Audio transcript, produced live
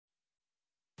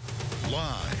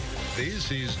Live,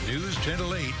 this is News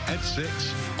Channel 8 at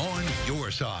 6 on your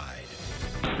side.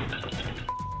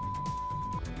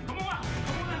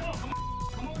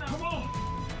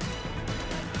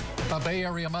 A Bay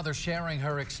Area mother sharing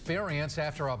her experience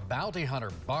after a bounty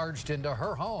hunter barged into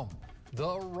her home,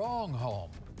 the wrong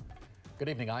home. Good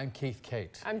evening, I'm Keith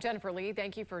Kate. I'm Jennifer Lee.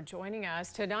 Thank you for joining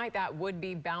us. Tonight, that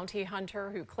would-be bounty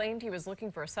hunter who claimed he was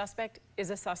looking for a suspect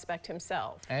is a suspect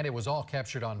himself. And it was all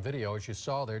captured on video, as you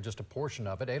saw there, just a portion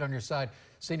of it. 8 on your side,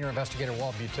 senior investigator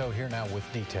Walt Buteau here now with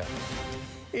details.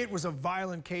 It was a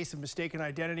violent case of mistaken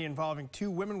identity involving 2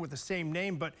 women with the same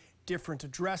name, but different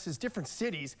addresses, different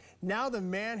cities. Now the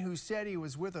man who said he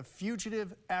was with a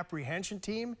fugitive apprehension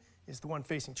team is the one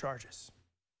facing charges.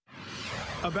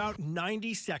 About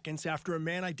 90 seconds after a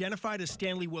man identified as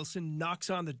Stanley Wilson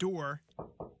knocks on the door,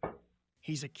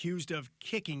 he's accused of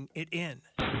kicking it in.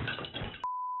 Come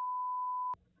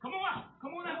on!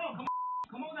 Come on now!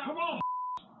 Come on now! Come on!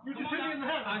 You just hit me in the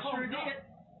head.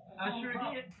 I sure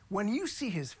did. When you see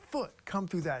his foot come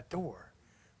through that door,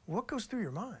 what goes through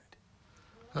your mind?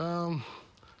 Well,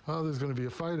 there's going to be a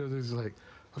fight, or there's like,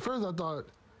 at first I thought,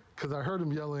 because I heard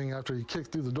him yelling after he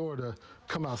kicked through the door to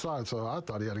come outside, so I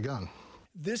thought he had a gun.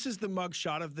 This is the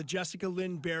mugshot of the Jessica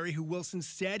Lynn Berry who Wilson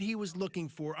said he was looking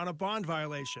for on a bond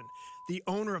violation. The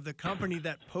owner of the company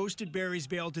that posted Berry's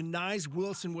bail denies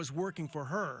Wilson was working for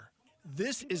her.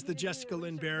 This is the Jessica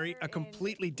Lynn Berry, a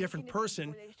completely different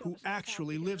person who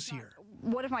actually lives here.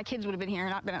 What if my kids would have been here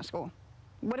and not been at school?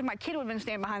 What if my kid would have been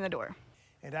standing behind the door?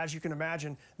 And as you can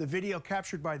imagine, the video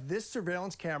captured by this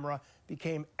surveillance camera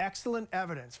became excellent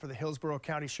evidence for the Hillsborough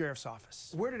County Sheriff's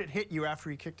Office. Where did it hit you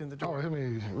after he kicked in the door? Oh, it hit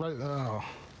me right now.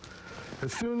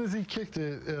 As soon as he kicked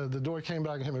it, the door came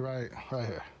back and hit me right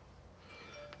here.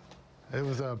 It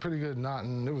was a pretty good knot,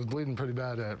 and it was bleeding pretty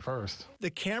bad at first. The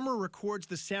camera records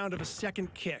the sound of a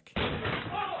second kick.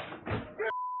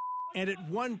 And at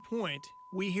one point,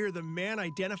 we hear the man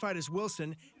identified as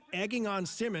Wilson egging on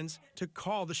Simmons to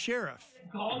call the sheriff.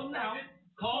 Call him now.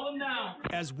 Call him now.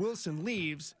 As Wilson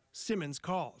leaves, Simmons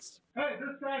calls. Hey, this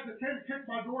guy's attempted to kick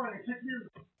my door and he kicked you.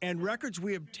 And records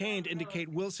we obtained indicate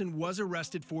Wilson was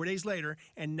arrested 4 days later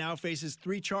and now faces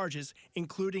 3 charges,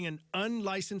 including an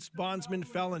unlicensed bondsman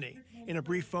felony. In a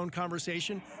brief phone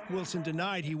conversation, Wilson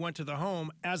denied he went to the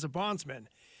home as a bondsman.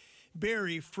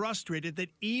 Berry frustrated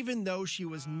that even though she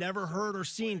was never heard or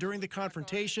seen during the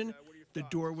confrontation, the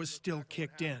door was still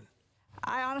kicked in.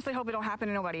 I honestly hope it don't happen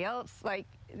to nobody else. Like,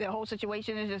 the whole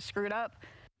situation is just screwed up.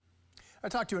 I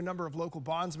talked to a number of local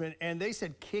bondsmen, and they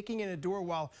said kicking in a door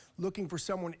while looking for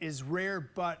someone is rare,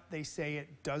 but they say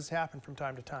it does happen from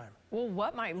time to time. Well,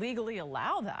 what might legally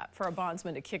allow that for a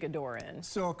bondsman to kick a door in?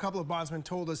 So a couple of bondsmen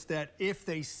told us that if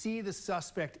they see the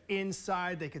suspect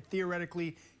inside, they could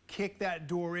theoretically kick that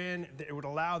door in. It would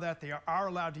allow that. They are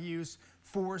allowed to use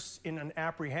force in an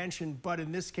apprehension, but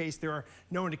in this case, there are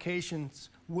no indications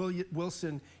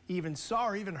Wilson even saw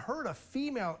or even heard a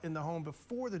female in the home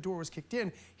before the door was kicked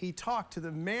in. He talked to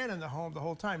the man in the home the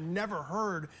whole time, never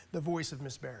heard the voice of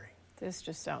Miss Berry. This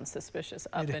just sounds suspicious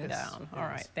up and down. All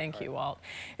right, thank you, Right. Walt.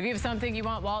 If you have something you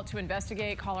want Walt to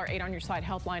investigate, call our 8 on your side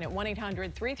helpline at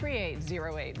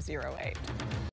 1-800-338-0808.